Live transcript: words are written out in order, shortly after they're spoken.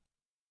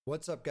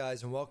What's up,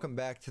 guys, and welcome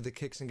back to the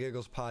Kicks and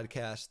Giggles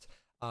podcast.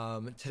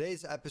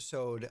 Today's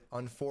episode,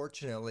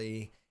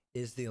 unfortunately,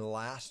 is the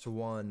last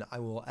one I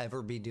will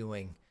ever be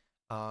doing.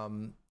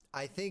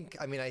 I think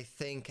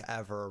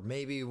ever.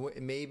 Maybe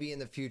in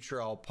the future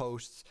I'll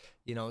post,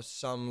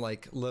 some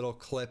like little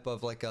clip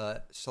of like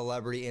a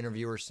celebrity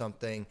interview or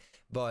something.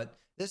 But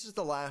this is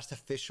the last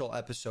official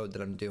episode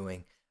that I'm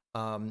doing.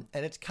 And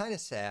it's kind of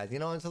sad.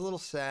 It's a little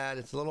sad.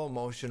 It's a little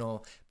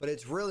emotional, but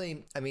it's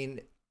really,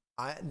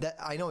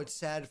 I know it's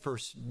sad for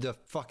the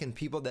fucking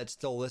people that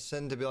still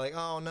listen to be like,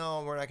 oh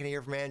no, we're not going to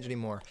hear from Ange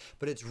anymore.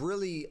 But it's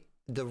really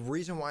the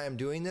reason why I'm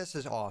doing this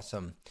is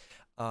awesome.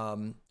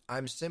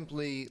 I'm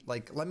simply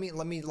like,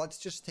 let's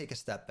just take a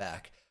step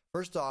back.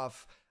 First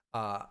off,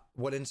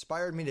 what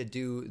inspired me to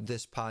do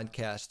this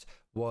podcast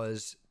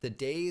was the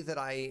day that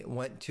I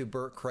went to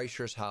Bert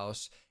Kreischer's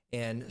house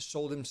and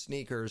sold him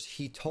sneakers.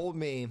 He told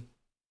me,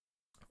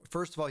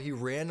 first of all, he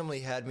randomly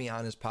had me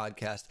on his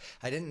podcast.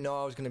 I didn't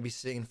know I was going to be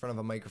sitting in front of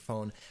a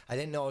microphone. I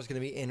didn't know I was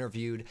going to be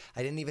interviewed.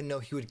 I didn't even know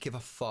he would give a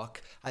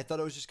fuck. I thought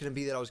it was just going to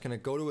be that I was going to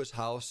go to his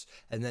house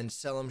and then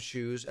sell him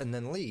shoes and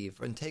then leave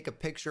and take a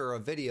picture or a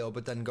video,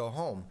 but then go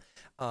home.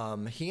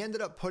 He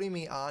ended up putting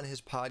me on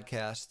his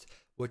podcast,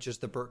 which is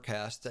the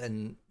Bertcast.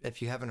 And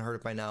if you haven't heard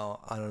it by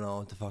now, I don't know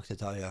what the fuck to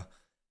tell you.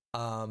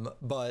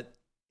 But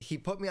he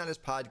put me on his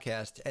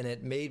podcast, and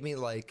it made me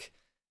like,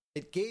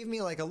 it gave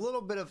me like a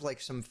little bit of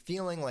like some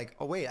feeling like,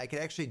 oh wait, I could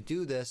actually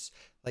do this.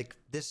 Like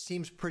this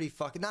seems pretty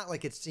fucking, not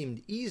like it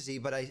seemed easy,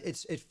 but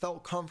it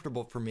felt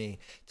comfortable for me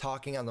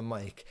talking on the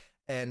mic.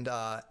 And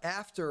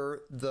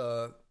after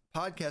the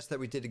podcast that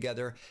we did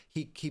together,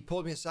 he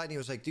pulled me aside and he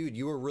was like, dude,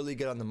 you were really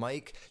good on the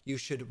mic. You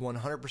should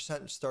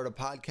 100% start a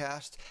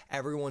podcast.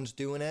 Everyone's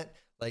doing it.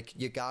 Like,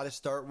 you got to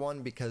start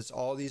one because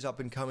all these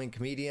up and coming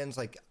comedians,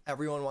 like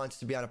everyone wants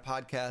to be on a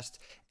podcast,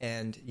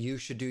 and you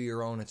should do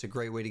your own. It's a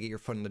great way to get your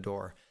foot in the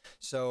door.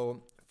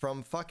 So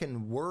from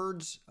fucking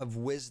words of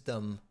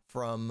wisdom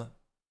from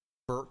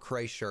Bert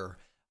Kreischer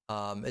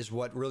is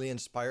what really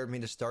inspired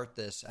me to start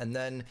this. And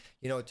then,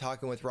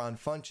 talking with Ron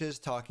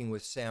Funches, talking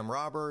with Sam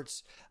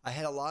Roberts, I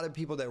had a lot of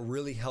people that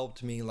really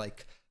helped me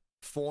like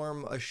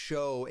form a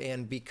show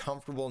and be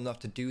comfortable enough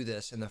to do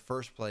this in the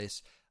first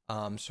place.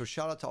 So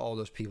shout out to all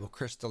those people,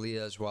 Chris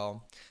D'Elia as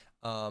well.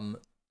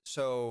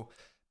 So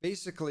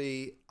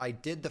basically I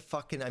did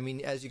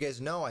as you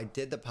guys know, I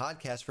did the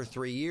podcast for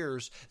 3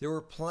 years. There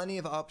were plenty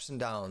of ups and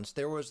downs.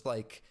 There was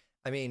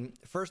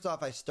first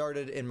off, I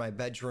started in my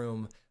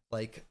bedroom.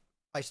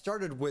 I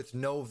started with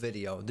no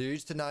video. There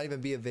used to not even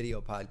be a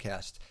video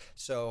podcast.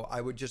 So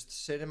I would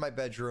just sit in my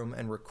bedroom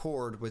and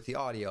record with the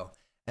audio.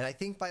 And I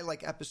think by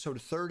like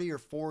episode 30 or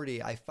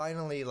 40, I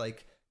finally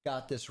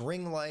got this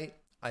ring light.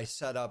 I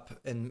set up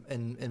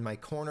in my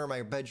corner of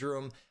my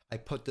bedroom. I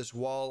put this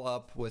wall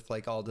up with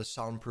like all the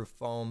soundproof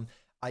foam.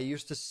 I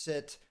used to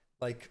sit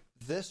like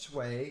this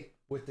way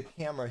with the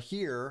camera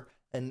here,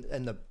 and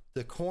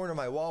the corner of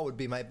my wall would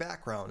be my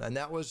background. And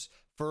that was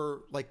for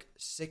like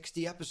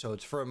 60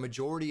 episodes. For a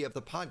majority of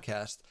the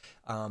podcast,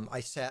 I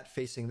sat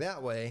facing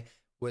that way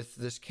with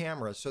this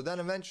camera. So then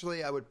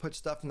eventually I would put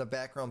stuff in the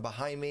background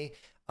behind me.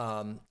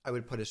 I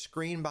would put a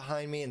screen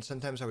behind me, and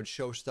sometimes I would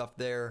show stuff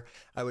there.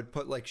 I would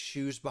put like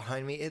shoes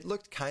behind me. It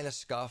looked kind of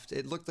scuffed.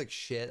 It looked like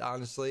shit,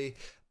 honestly,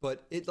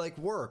 but it like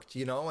worked,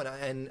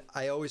 and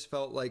I always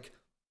felt like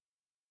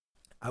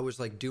I was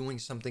like doing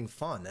something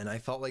fun, and I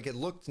felt like it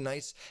looked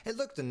nice. It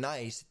looked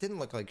nice. It didn't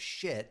look like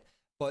shit,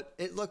 but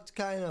it looked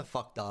kind of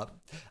fucked up.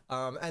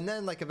 And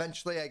then like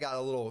eventually I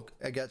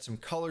got some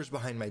colors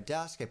behind my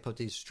desk. I put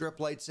these strip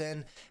lights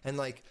in, and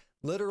like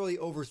literally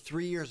over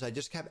 3 years, I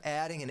just kept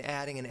adding and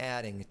adding and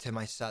adding to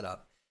my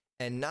setup.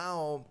 And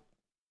now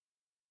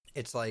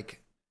it's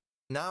like,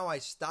 now I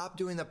stopped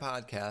doing the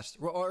podcast,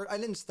 or I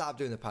didn't stop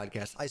doing the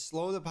podcast. I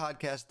slowed the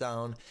podcast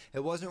down.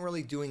 It wasn't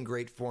really doing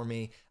great for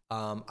me.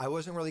 I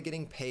wasn't really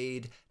getting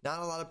paid.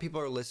 Not a lot of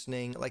people are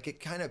listening. Like, it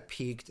kind of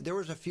peaked. There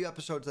was a few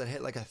episodes that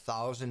hit like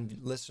 1,000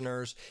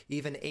 listeners,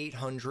 even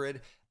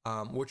 800,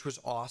 which was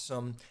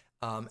awesome.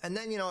 And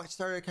then, it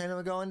started kind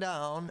of going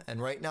down,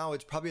 and right now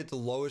it's probably at the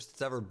lowest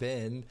it's ever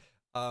been,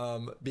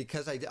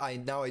 because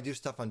I now I do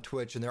stuff on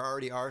Twitch, and there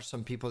already are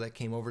some people that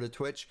came over to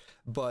Twitch,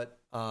 but,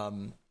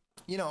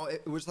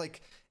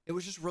 it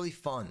was just really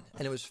fun,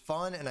 and it was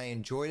fun, and I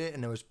enjoyed it,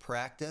 and it was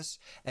practice.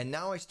 And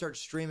now I start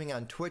streaming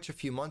on Twitch a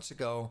few months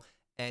ago,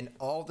 and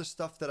all the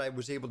stuff that I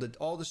was able to,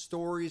 all the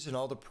stories and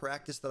all the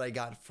practice that I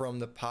got from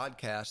the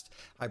podcast,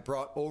 I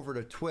brought over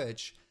to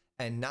Twitch.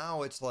 And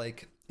now it's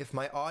like, if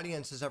my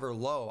audience is ever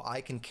low,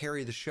 I can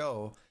carry the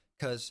show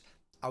because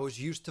I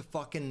was used to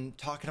fucking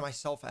talking to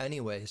myself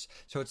anyways.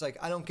 So it's like,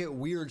 I don't get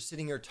weird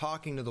sitting here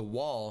talking to the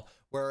wall.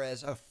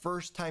 Whereas a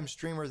first time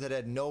streamer that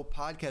had no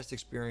podcast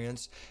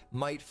experience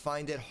might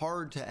find it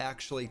hard to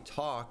actually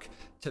talk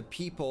to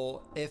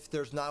people if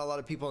there's not a lot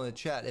of people in the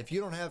chat. If you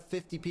don't have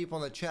 50 people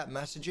in the chat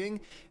messaging,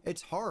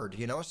 it's hard.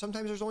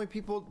 Sometimes there's only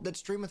people that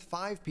stream with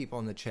 5 people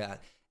in the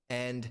chat,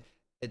 and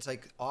it's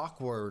like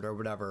awkward or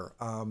whatever.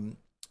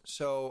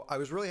 So I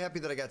was really happy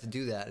that I got to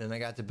do that, and I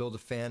got to build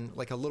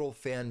a little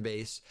fan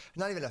base.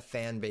 Not even a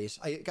fan base.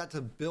 I got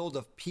to build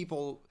a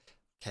people.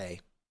 Okay.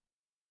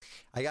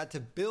 I got to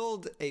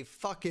build a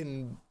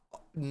fucking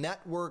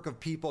network of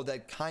people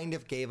that kind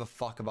of gave a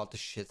fuck about the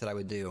shit that I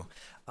would do.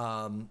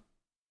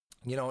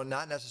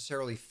 Not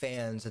necessarily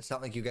fans. It's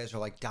not like you guys are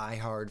like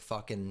diehard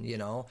fucking,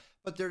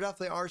 but there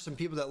definitely are some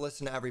people that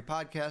listen to every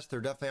podcast.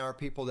 There definitely are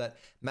people that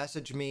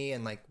message me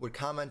and like would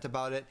comment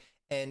about it.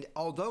 And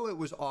although it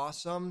was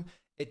awesome,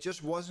 it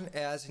just wasn't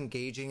as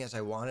engaging as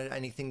I wanted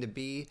anything to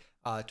be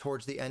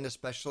towards the end,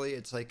 especially.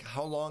 It's like,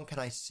 how long can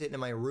I sit in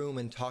my room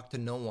and talk to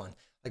no one?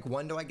 Like,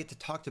 when do I get to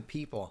talk to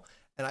people?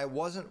 And I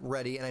wasn't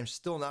ready, and I'm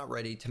still not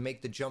ready to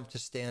make the jump to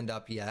stand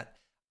up yet,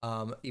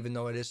 even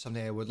though it is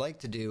something I would like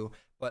to do.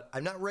 But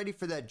I'm not ready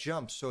for that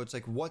jump. So it's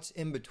like, what's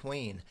in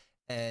between?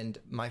 And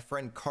my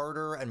friend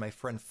Carter and my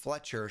friend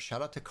Fletcher,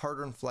 shout out to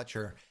Carter and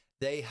Fletcher,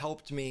 they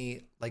helped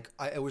me. Like,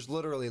 it was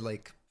literally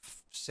like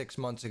 6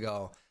 months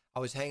ago. I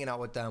was hanging out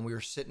with them. We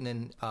were sitting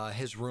in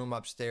his room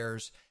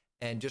upstairs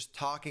and just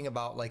talking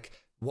about like,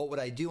 what would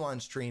I do on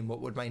stream? What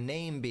would my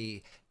name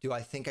be? Do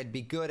I think I'd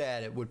be good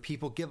at it? Would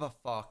people give a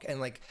fuck? And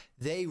like,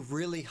 they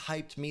really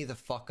hyped me the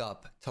fuck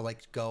up to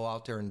like go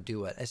out there and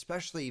do it,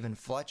 especially even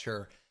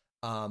Fletcher.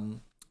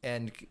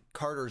 And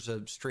Carter's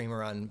a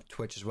streamer on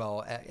Twitch as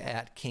well,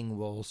 at King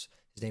Wolves.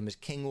 His name is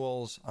King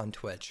Wolves on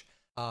Twitch.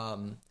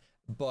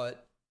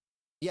 But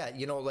yeah,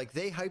 like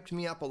they hyped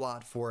me up a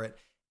lot for it.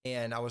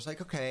 And I was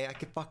like, okay, I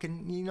could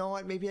fucking, you know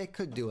what? Maybe I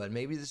could do it.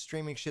 Maybe the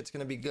streaming shit's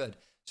going to be good.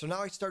 So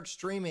now I start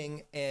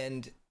streaming,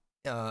 and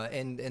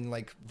in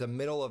like the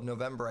middle of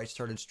November, I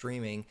started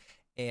streaming,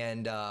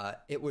 and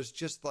it was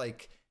just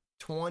like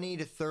 20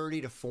 to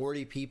 30 to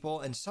 40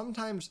 people. And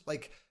sometimes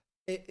like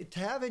to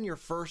have in your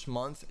first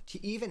month,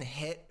 to even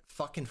hit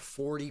fucking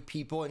 40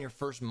 people in your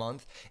first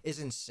month is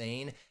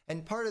insane.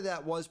 And part of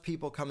that was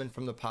people coming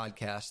from the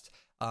podcast.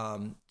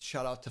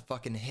 Shout out to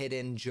fucking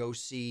Hidden,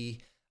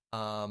 Josie,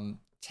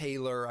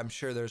 Taylor. I'm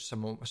sure there's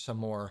some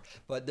more,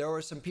 but there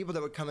were some people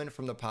that would come in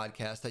from the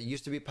podcast that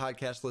used to be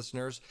podcast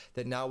listeners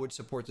that now would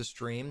support the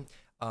stream.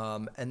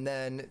 And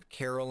then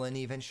Carolyn,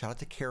 even shout out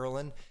to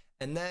Carolyn.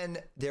 And then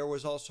there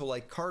was also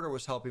like Carter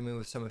was helping me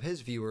with some of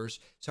his viewers.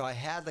 So I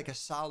had like a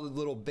solid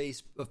little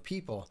base of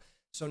people.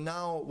 So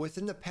now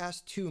within the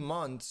past 2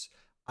 months,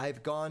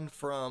 I've gone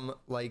from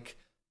like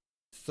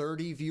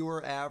 30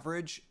 viewer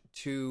average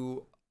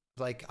to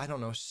like, I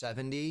don't know,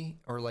 70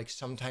 or like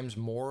sometimes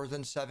more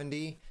than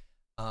 70.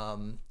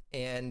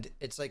 And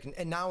it's like,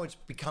 and now it's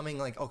becoming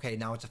like, okay,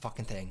 now it's a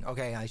fucking thing.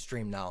 Okay, I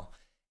stream now.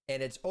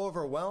 And it's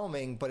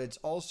overwhelming, but it's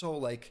also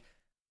like,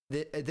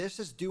 this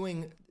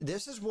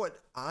is what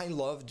I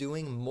love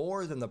doing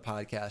more than the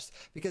podcast.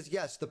 Because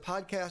yes, the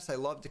podcast, I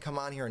love to come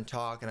on here and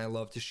talk, and I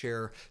love to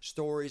share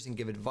stories and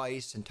give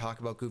advice and talk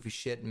about goofy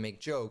shit and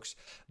make jokes.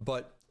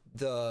 But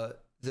the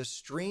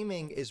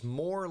streaming is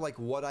more like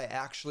what I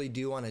actually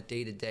do on a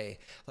day-to-day.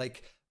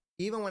 Like,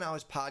 even when I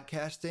was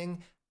podcasting,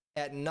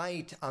 at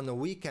night on the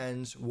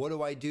weekends, what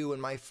do I do in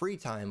my free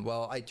time?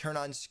 Well, I turn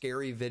on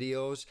scary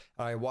videos,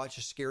 or I watch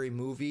a scary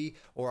movie,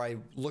 or I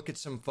look at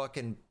some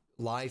fucking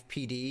live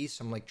PD,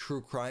 some like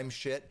true crime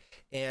shit,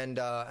 and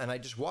I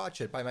just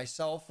watch it by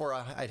myself, or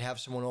I'd have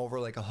someone over,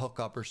 like a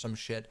hookup or some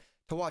shit,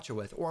 to watch it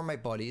with, or my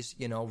buddies,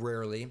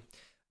 rarely.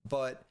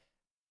 But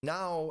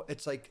now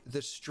it's like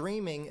the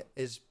streaming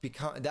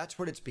that's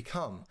what it's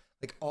become.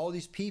 Like, all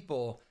these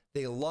people,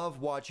 they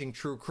love watching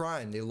true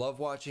crime, they love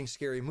watching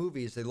scary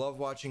movies, they love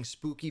watching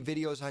spooky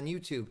videos on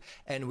YouTube,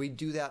 and we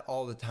do that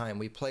all the time.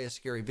 We play a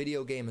scary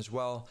video game as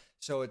well.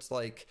 So it's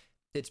like,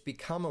 it's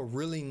become a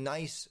really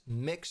nice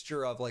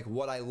mixture of like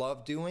what I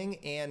love doing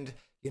and,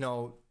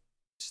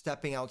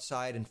 stepping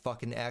outside and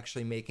fucking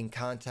actually making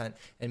content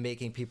and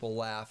making people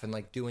laugh and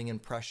like doing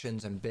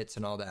impressions and bits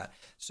and all that.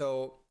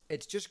 So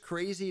it's just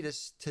crazy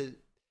to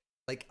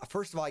like,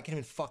 first of all, I can't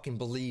even fucking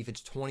believe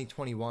it's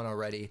 2021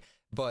 already.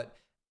 But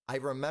I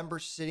remember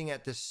sitting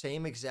at the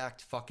same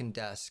exact fucking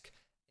desk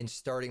and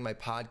starting my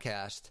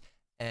podcast,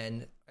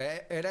 and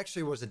it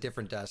actually was a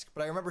different desk,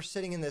 but I remember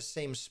sitting in this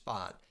same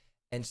spot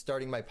and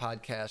starting my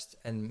podcast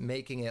and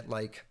making it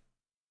like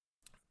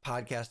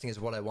podcasting is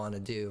what I want to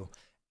do.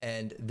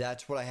 And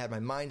that's what I had my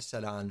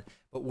mindset on.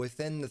 But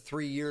within the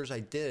 3 years I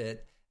did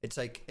it, it's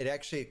like it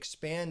actually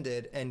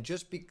expanded, and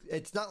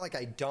it's not like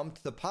I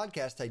dumped the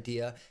podcast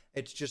idea.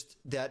 It's just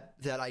that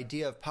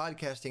idea of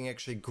podcasting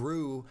actually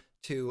grew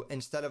to,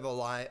 instead of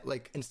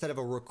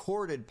a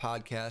recorded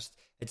podcast,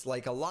 it's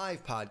like a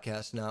live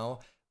podcast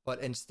now.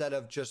 But instead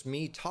of just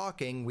me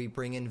talking, we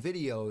bring in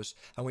videos,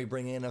 and we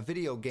bring in a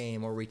video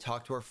game, or we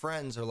talk to our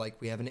friends, or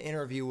like we have an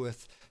interview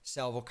with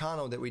Sal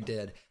Vulcano that we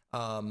did.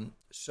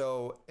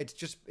 So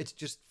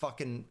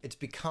it's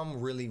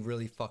become really,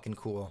 really fucking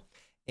cool.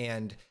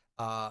 And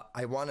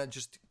I want to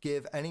just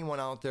give anyone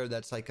out there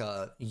that's like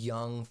a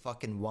young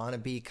fucking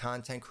wannabe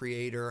content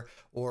creator,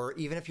 or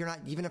even if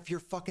you're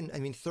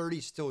fucking, 30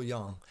 is still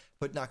young,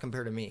 but not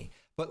compared to me.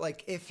 But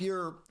like, if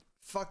you're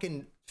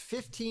fucking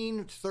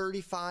 15,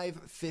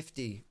 35,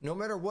 50, no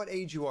matter what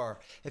age you are,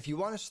 if you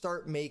want to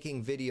start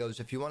making videos,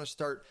 if you want to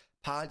start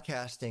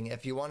podcasting,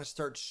 if you want to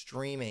start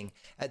streaming,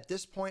 at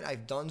this point,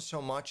 I've done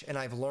so much and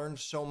I've learned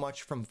so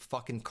much from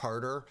fucking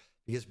Carter,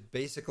 because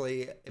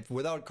basically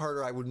without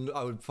Carter, I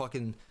would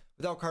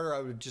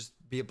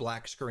just be a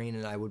black screen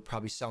and I would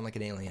probably sound like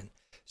an alien.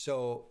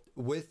 So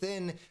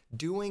within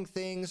doing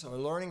things or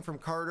learning from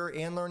Carter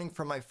and learning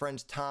from my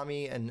friends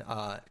Tommy and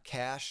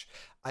Cash,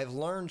 I've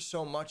learned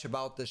so much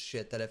about this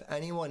shit that if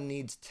anyone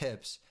needs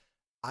tips,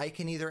 I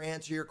can either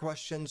answer your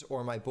questions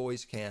or my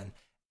boys can.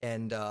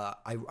 And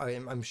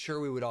I'm sure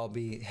we would all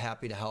be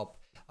happy to help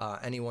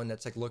anyone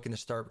that's like looking to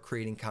start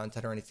creating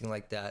content or anything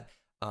like that.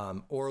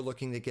 Or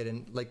looking to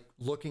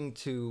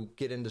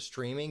get into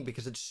streaming,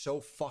 because it's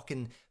so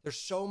fucking, there's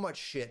so much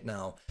shit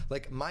now.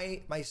 Like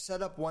my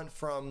setup went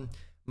from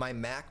my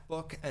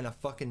MacBook and a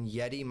fucking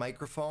Yeti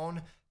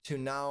microphone to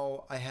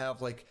now I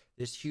have like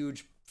this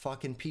huge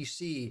fucking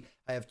PC.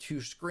 I have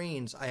 2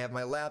 screens. I have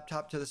my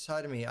laptop to the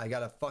side of me. I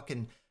got a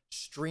fucking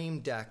Stream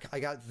Deck. I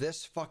got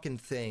this fucking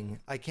thing.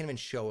 I can't even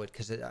show it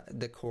because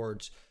the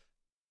cords.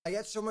 I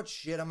got so much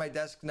shit on my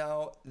desk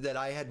now that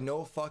I had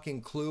no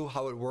fucking clue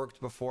how it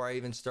worked before I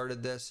even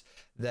started this,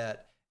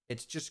 that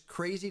it's just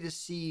crazy to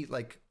see,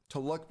 like, to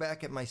look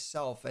back at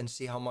myself and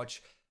see how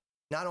much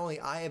not only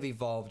I have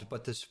evolved,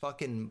 but this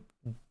fucking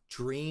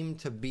dream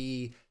to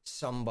be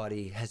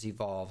somebody has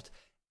evolved.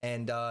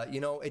 And,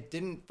 it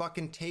didn't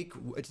fucking take,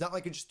 it's not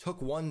like it just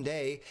took one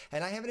day,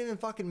 and I haven't even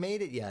fucking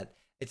made it yet.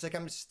 It's like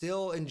I'm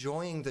still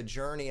enjoying the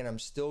journey and I'm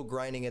still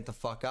grinding it the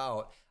fuck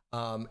out.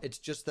 It's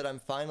just that I'm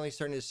finally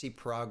starting to see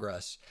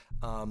progress.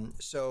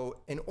 So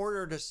in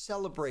order to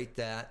celebrate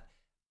that,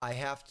 I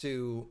have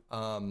to,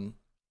 I'm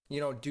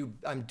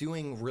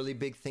doing really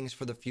big things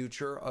for the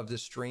future of the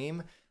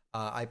stream.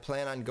 I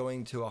plan on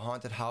going to a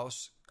haunted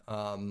house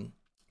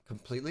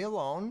completely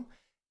alone,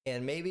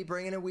 and maybe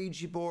bringing a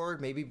Ouija board,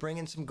 maybe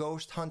bringing some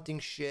ghost hunting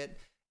shit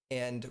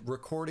and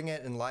recording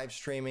it and live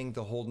streaming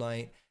the whole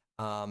night.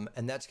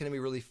 And that's going to be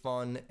really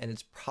fun, and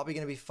it's probably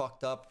going to be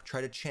fucked up.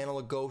 Try to channel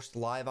a ghost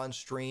live on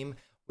stream.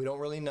 We don't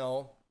really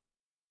know.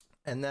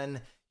 And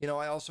then,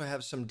 I also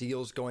have some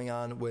deals going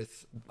on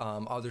with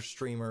other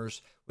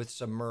streamers with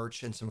some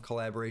merch and some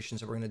collaborations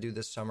that we're going to do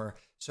this summer.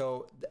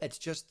 So it's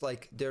just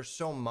like there's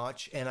so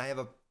much, and I have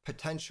a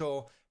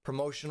potential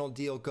promotional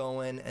deal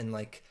going, and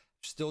like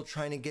still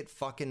trying to get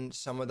fucking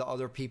some of the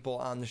other people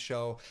on the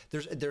show.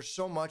 There's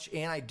so much,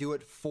 and I do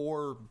it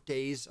 4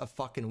 days a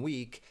fucking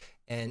week.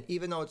 And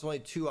even though it's only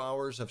 2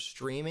 hours of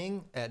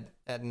streaming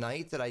at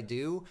night that I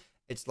do,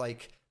 it's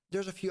like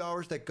there's a few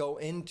hours that go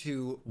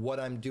into what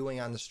I'm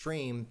doing on the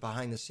stream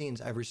behind the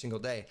scenes every single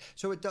day.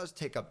 So it does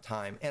take up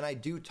time. And I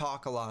do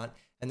talk a lot.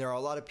 And there are a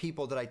lot of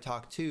people that I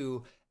talk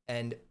to.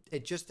 And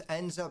it just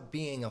ends up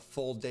being a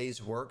full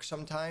day's work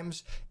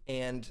sometimes.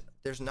 And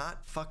there's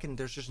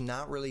just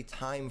not really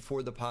time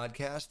for the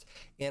podcast.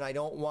 And I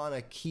don't want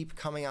to keep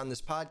coming on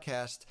this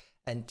podcast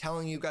and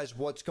telling you guys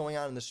what's going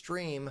on in the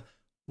stream,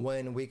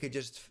 when we could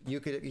just, you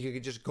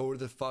could just go to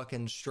the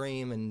fucking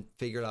stream and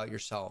figure it out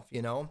yourself,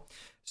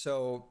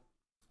 So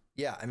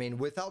yeah, I mean,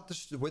 without the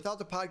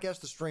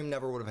podcast, the stream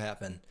never would have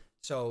happened.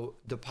 So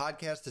the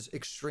podcast is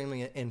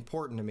extremely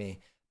important to me,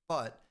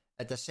 but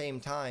at the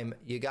same time,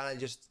 you gotta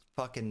just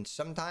fucking,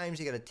 sometimes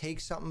you gotta take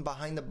something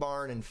behind the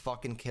barn and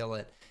fucking kill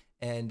it.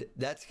 And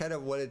that's kind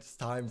of what it's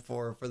time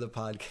for the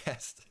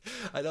podcast.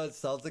 I know it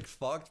sounds like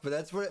fucked, but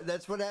that's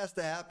what has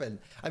to happen.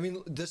 I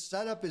mean, the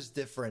setup is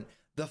different.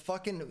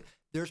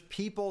 There's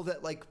people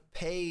that like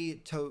pay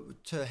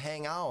to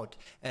hang out,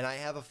 and I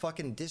have a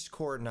fucking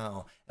Discord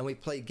now, and we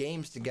play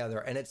games together,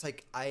 and it's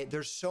like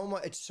it's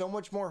so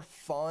much more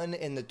fun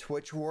in the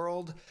Twitch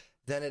world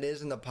than it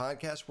is in the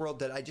podcast world,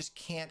 that I just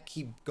can't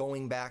keep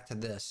going back to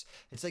this.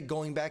 It's like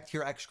going back to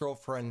your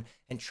ex-girlfriend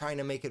and trying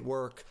to make it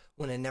work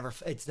when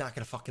it's not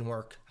gonna fucking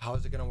work. How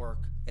is it gonna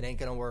work? It ain't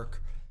gonna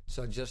work.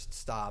 So just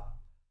stop.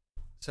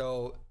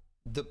 So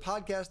the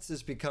podcast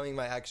is becoming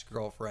my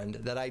ex-girlfriend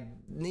that I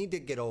need to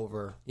get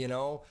over,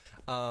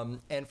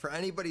 and for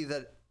anybody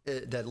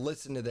that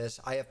listened to this,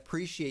 I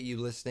appreciate you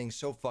listening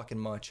so fucking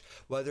much.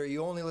 Whether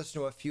you only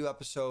listen to a few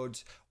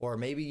episodes, or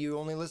maybe you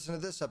only listen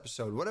to this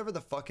episode, whatever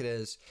the fuck it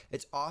is,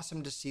 it's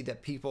awesome to see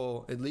that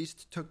people at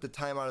least took the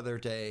time out of their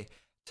day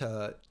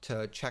to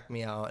check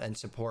me out and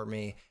support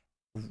me,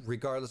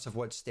 regardless of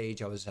what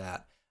stage I was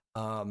at.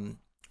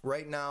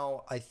 Right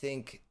now, I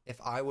think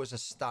if I was a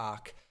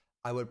stock,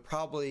 I would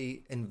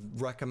probably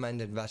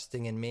recommend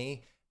investing in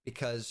me,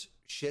 because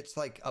shit's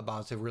like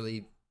about to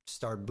really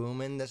start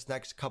booming this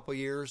next couple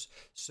years.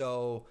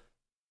 So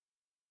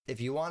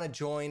if you want to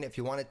join, if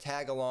you want to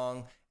tag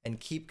along and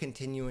keep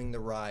continuing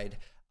the ride,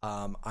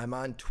 I'm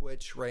on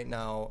Twitch right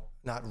now.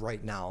 Not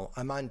right now.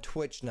 I'm on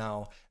Twitch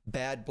now.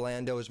 Bad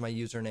Blando is my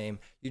username.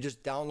 You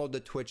just download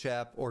the Twitch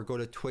app or go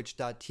to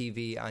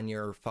twitch.tv on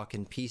your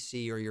fucking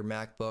PC or your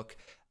MacBook.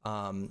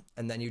 And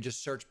then you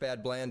just search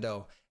Bad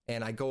Blando.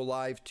 And I go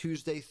live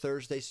Tuesday,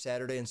 Thursday,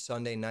 Saturday, and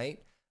Sunday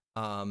night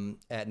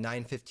at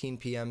 9:15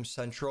 p.m.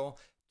 Central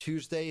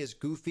Tuesday is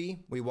Goofy.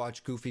 We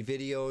watch Goofy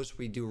videos.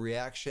 We do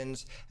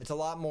reactions. It's a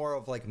lot more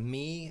of like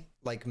me,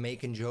 like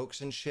making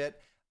jokes and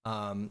shit,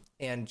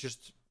 and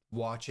just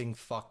watching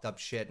fucked up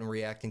shit and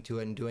reacting to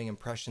it and doing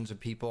impressions of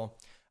people.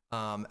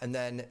 And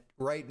then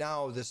right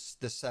now, this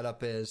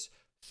setup is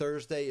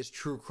Thursday is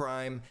true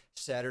crime.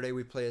 Saturday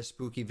we play a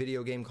spooky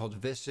video game called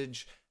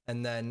Visage.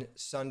 And then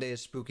Sunday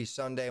is Spooky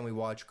Sunday, and we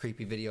watch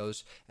creepy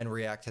videos and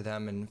react to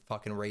them and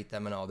fucking rate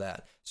them and all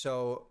that.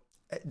 So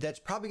that's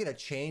probably going to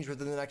change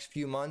within the next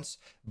few months.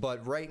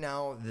 But right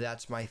now,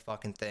 that's my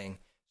fucking thing.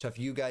 So if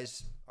you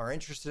guys are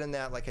interested in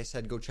that, like I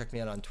said, go check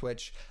me out on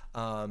Twitch.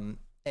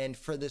 And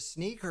for the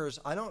sneakers,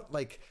 I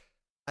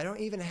don't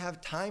even have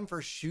time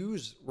for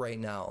shoes right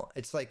now.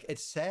 It's like,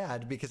 it's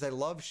sad because I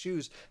love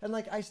shoes. And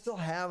like, I still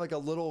have like a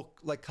little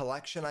like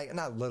collection. I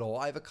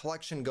have a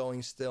collection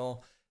going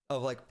still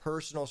of like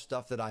personal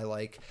stuff that I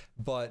like,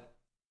 but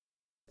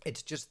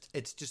it's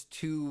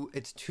too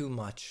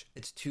much.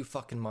 It's too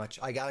fucking much.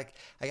 I gotta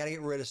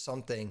get rid of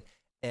something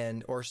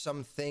or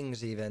some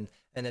things even.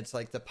 And it's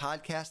like the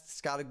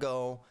podcast's gotta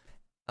go.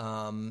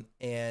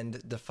 And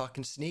the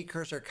fucking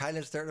sneakers are kind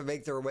of starting to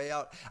make their way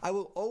out. I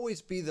will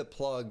always be the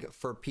plug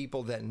for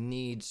people that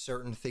need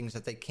certain things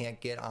that they can't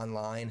get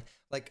online.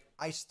 Like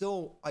I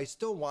still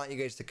want you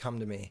guys to come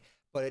to me.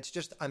 But it's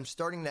just, I'm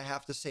starting to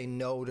have to say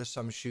no to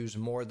some shoes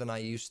more than I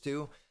used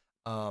to.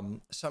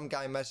 Some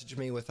guy messaged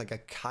me with like a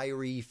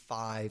Kyrie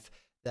 5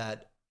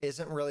 that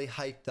isn't really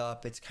hyped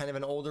up. It's kind of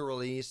an older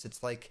release.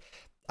 It's like,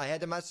 I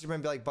had to message him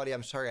and be like, buddy,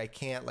 I'm sorry, I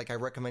can't. Like, I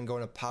recommend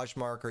going to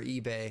Poshmark or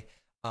eBay.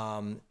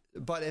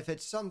 But if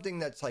it's something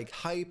that's like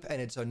hype and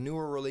it's a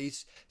newer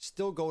release,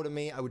 still go to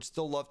me. I would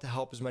still love to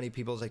help as many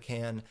people as I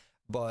can.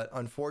 But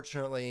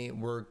unfortunately,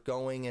 we're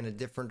going in a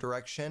different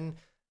direction.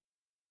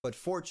 But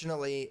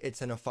fortunately,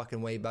 it's in a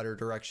fucking way better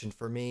direction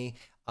for me.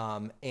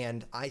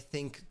 And I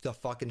think the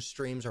fucking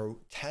streams are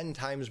 10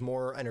 times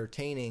more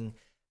entertaining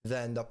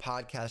than the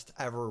podcast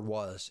ever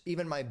was.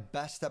 Even my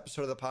best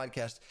episode of the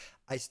podcast,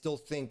 I still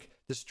think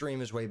the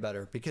stream is way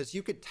better because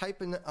you could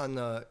type in on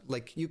the,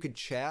 like, you could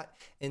chat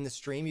in the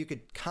stream. You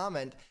could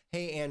comment,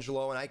 hey,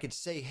 Angelo, and I could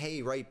say,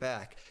 hey, right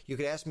back. You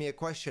could ask me a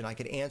question. I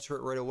could answer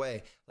it right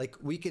away. Like,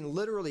 we can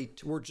literally,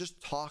 we're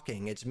just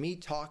talking. It's me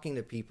talking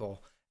to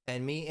people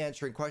and me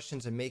answering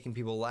questions and making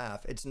people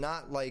laugh. It's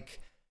not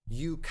like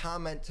you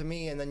comment to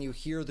me and then you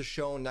hear the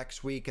show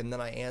next week and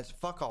then I answer.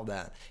 Fuck all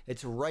that.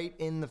 It's right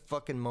in the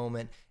fucking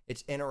moment.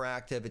 It's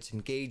interactive. It's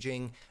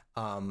engaging.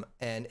 And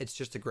it's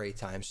just a great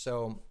time.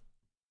 So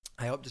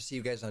I hope to see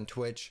you guys on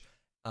Twitch.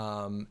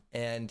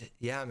 And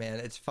yeah, man,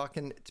 it's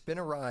been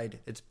a ride.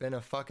 It's been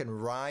a fucking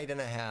ride and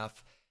a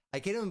half. I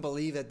can't even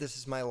believe that this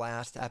is my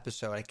last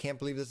episode. I can't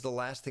believe this is the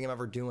last thing I'm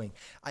ever doing.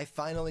 I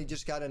finally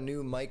just got a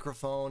new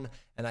microphone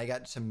and I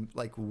got some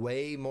like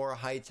way more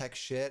high-tech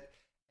shit.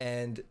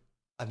 And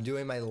I'm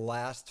doing my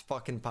last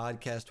fucking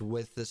podcast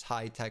with this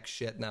high-tech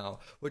shit now,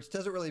 which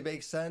doesn't really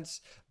make sense.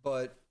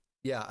 But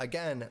yeah,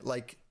 again,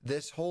 like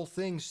this whole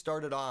thing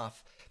started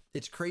off,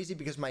 it's crazy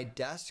because my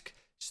desk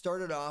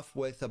started off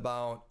with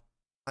about,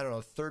 I don't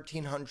know,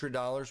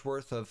 $1,300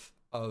 worth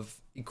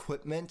of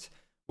equipment,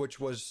 which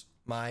was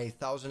my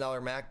 $1,000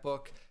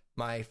 MacBook,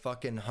 my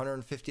fucking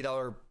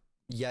 $150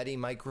 Yeti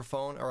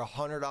microphone, or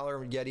 $100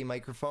 Yeti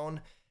microphone,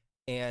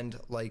 and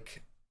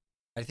like,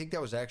 I think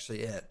that was actually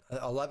it.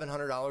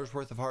 $1,100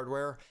 worth of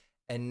hardware,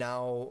 and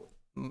now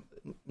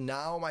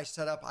my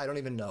setup, I don't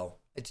even know.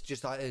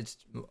 It's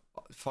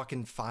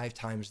fucking 5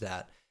 times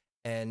that.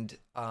 And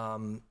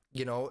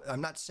you know,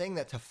 I'm not saying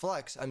that to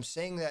flex. I'm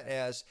saying that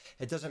as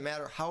it doesn't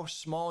matter how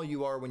small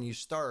you are when you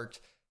start.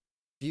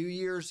 Few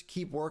years,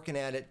 keep working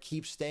at it,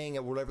 keep staying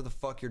at whatever the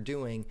fuck you're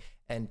doing,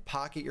 and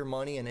pocket your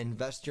money and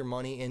invest your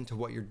money into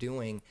what you're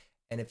doing.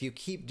 And if you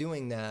keep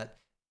doing that,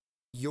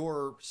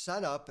 your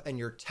setup and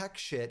your tech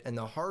shit and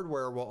the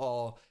hardware will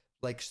all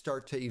like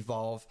start to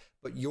evolve,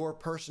 but your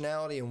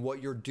personality and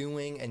what you're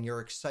doing and your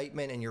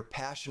excitement and your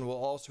passion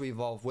will also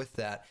evolve with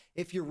that.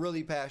 If you're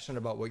really passionate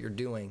about what you're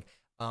doing,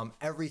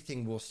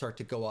 everything will start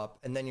to go up.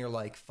 And then you're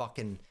like,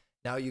 fucking,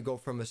 now you go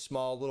from a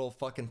small little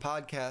fucking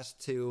podcast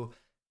to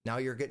now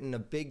you're getting a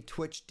big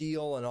Twitch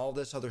deal and all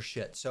this other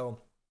shit. So,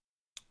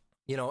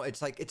 you know,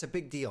 it's like, it's a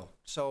big deal.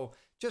 So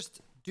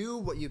just do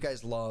what you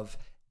guys love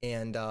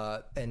and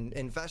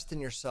invest in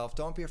yourself.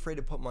 Don't be afraid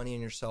to put money in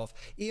yourself.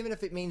 Even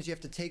if it means you have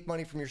to take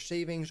money from your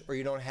savings or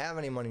you don't have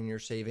any money in your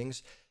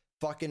savings,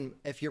 fucking,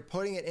 if you're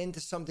putting it into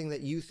something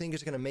that you think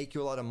is going to make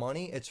you a lot of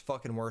money, it's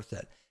fucking worth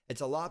it. It's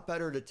a lot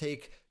better to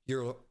take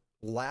your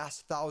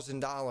last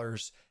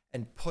 $1,000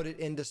 and put it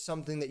into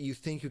something that you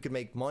think you could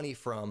make money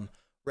from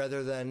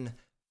rather than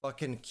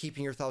fucking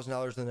keeping your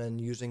 $1,000 and then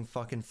using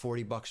fucking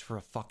 $40 for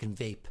a fucking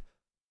vape.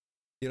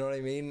 You know what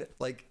I mean?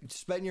 Like,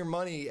 spend your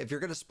money. If you're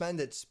going to spend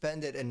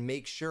it and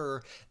make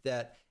sure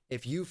that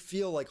if you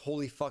feel like,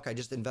 holy fuck, I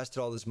just invested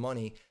all this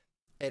money,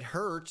 it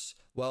hurts,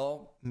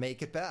 well,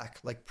 make it back.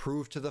 Like,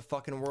 prove to the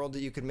fucking world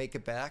that you can make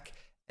it back.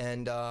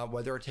 And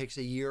whether it takes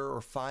a year or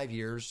 5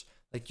 years,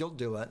 like, you'll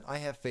do it. I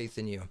have faith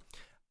in you.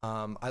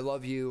 I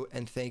love you,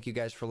 and thank you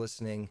guys for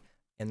listening,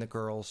 and the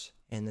girls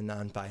and the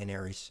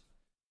non-binaries.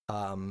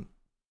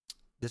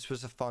 This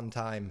was a fun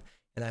time,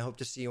 and I hope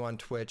to see you on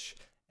Twitch.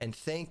 And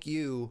thank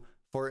you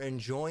for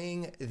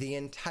enjoying the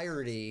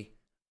entirety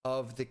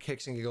of the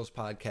Kicks and Giggles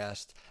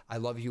podcast. I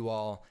love you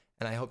all,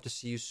 and I hope to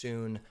see you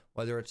soon,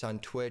 whether it's on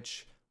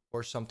Twitch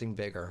or something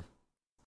bigger.